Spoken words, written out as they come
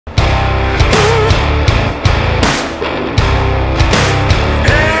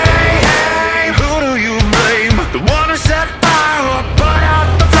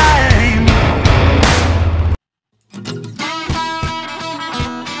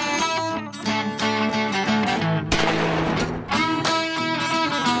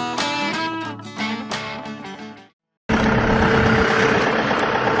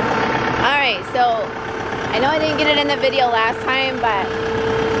know I didn't get it in the video last time, but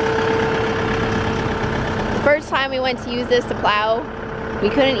the first time we went to use this to plow, we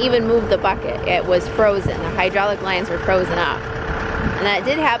couldn't even move the bucket. It was frozen. The hydraulic lines were frozen up. And that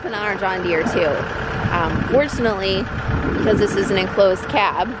did happen on our John Deere too. Fortunately, because this is an enclosed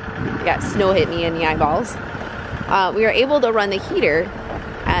cab, I got snow hit me in the eyeballs, we were able to run the heater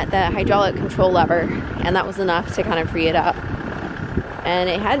at the hydraulic control lever, and that was enough to kind of free it up. And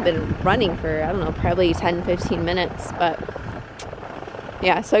it had been running for, I don't know, probably 10-15 minutes, but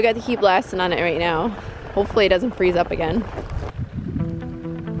yeah, so I got to keep blasting on it right now. Hopefully it doesn't freeze up again.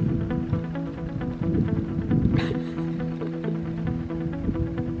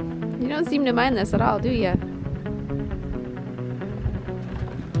 You don't seem to mind this at all, do you?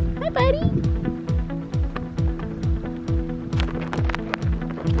 Hi, buddy.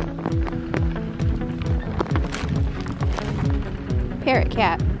 Parrot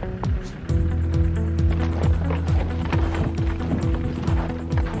cat.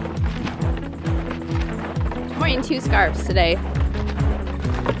 I'm wearing 2 scarves today.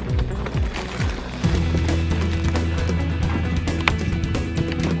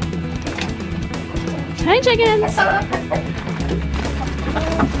 Hi, chickens.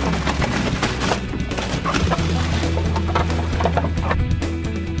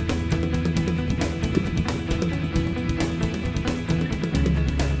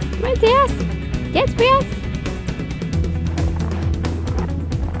 Yes, yes, yes.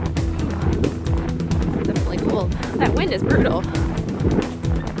 Definitely cold. That wind is brutal.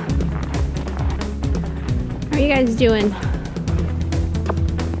 How are you guys doing?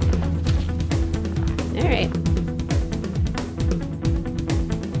 All right.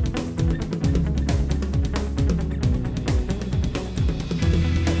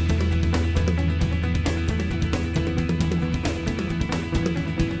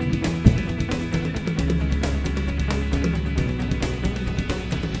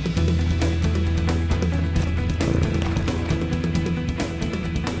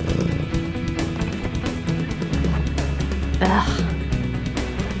 Ugh.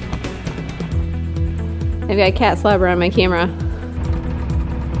 I've got cat slobber on my camera.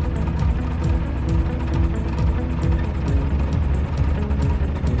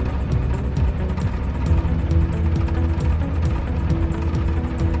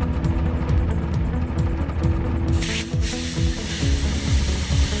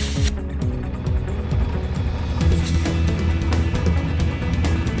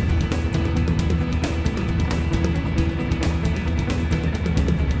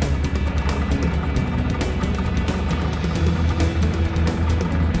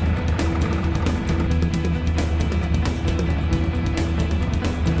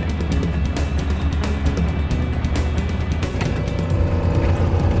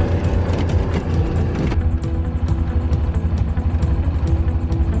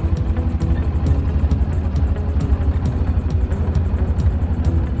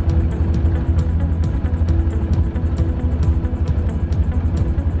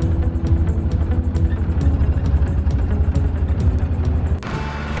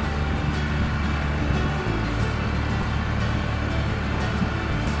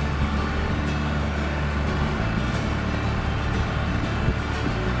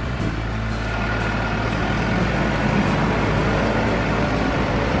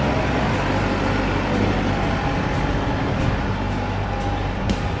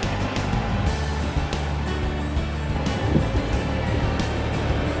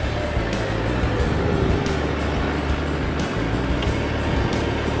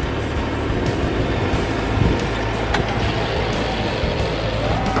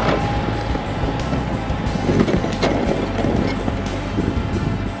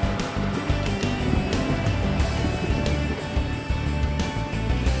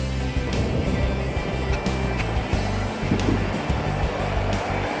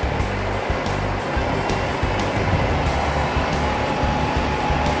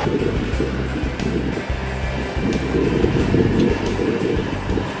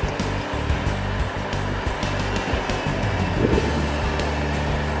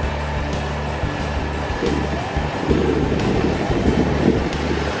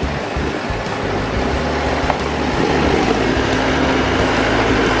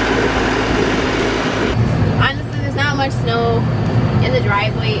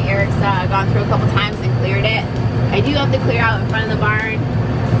 Gone through a couple times and cleared it. I do have to clear out in front of the barn.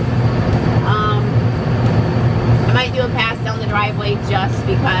 I might do a pass down the driveway just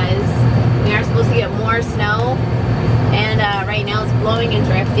because we are supposed to get more snow, and right now it's blowing and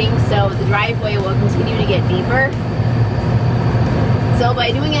drifting, so the driveway will continue to get deeper. So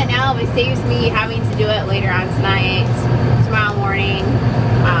by doing it now, it saves me having to do it later on tonight, tomorrow morning.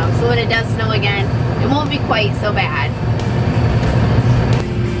 So when it does snow again, it won't be quite so bad.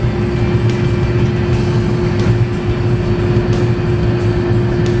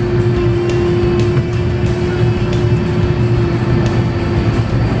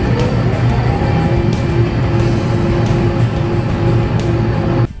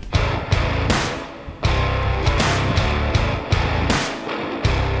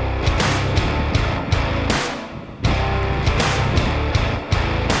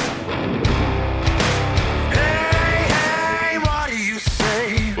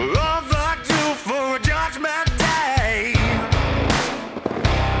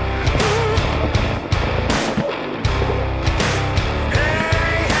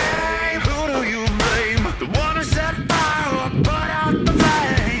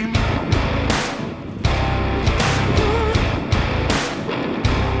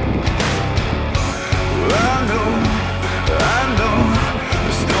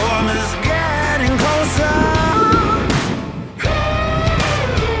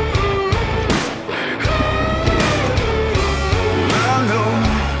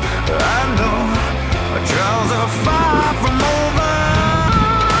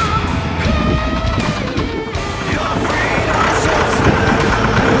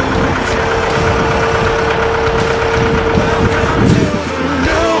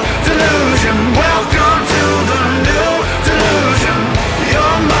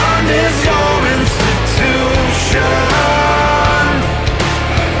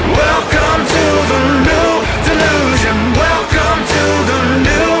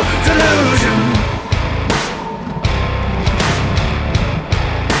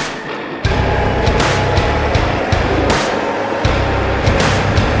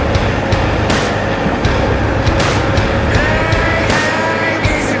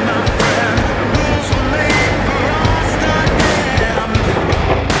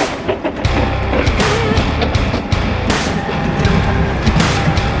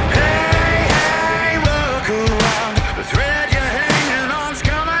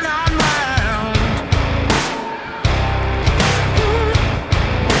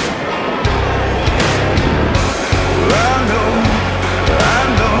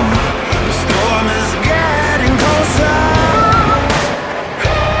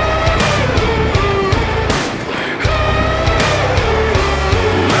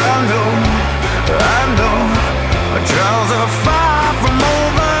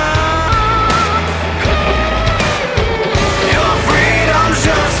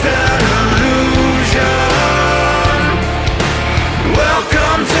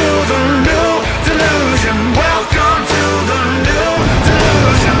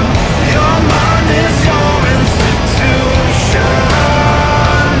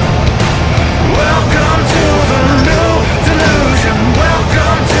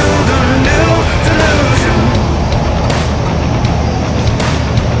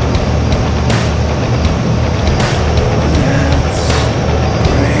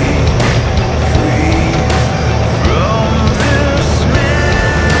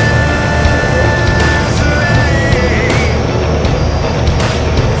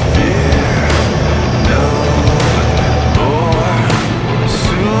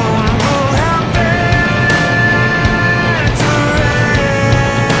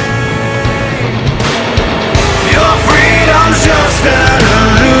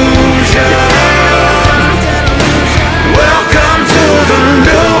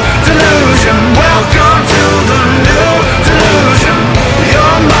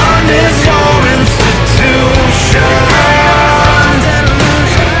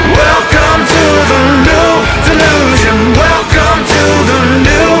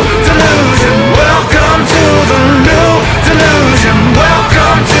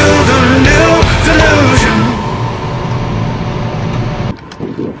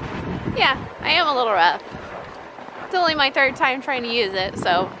 It's only my third time trying to use it,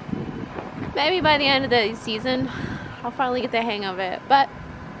 so maybe by the end of the season I'll finally get the hang of it, but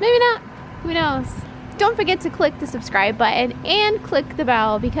maybe not. Who knows? Don't forget to click the subscribe button and click the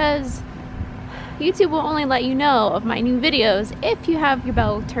bell, because YouTube will only let you know of my new videos if you have your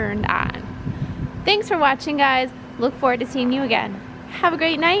bell turned on. Thanks for watching, guys. Look forward to seeing you again. Have a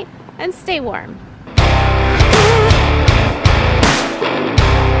great night and stay warm.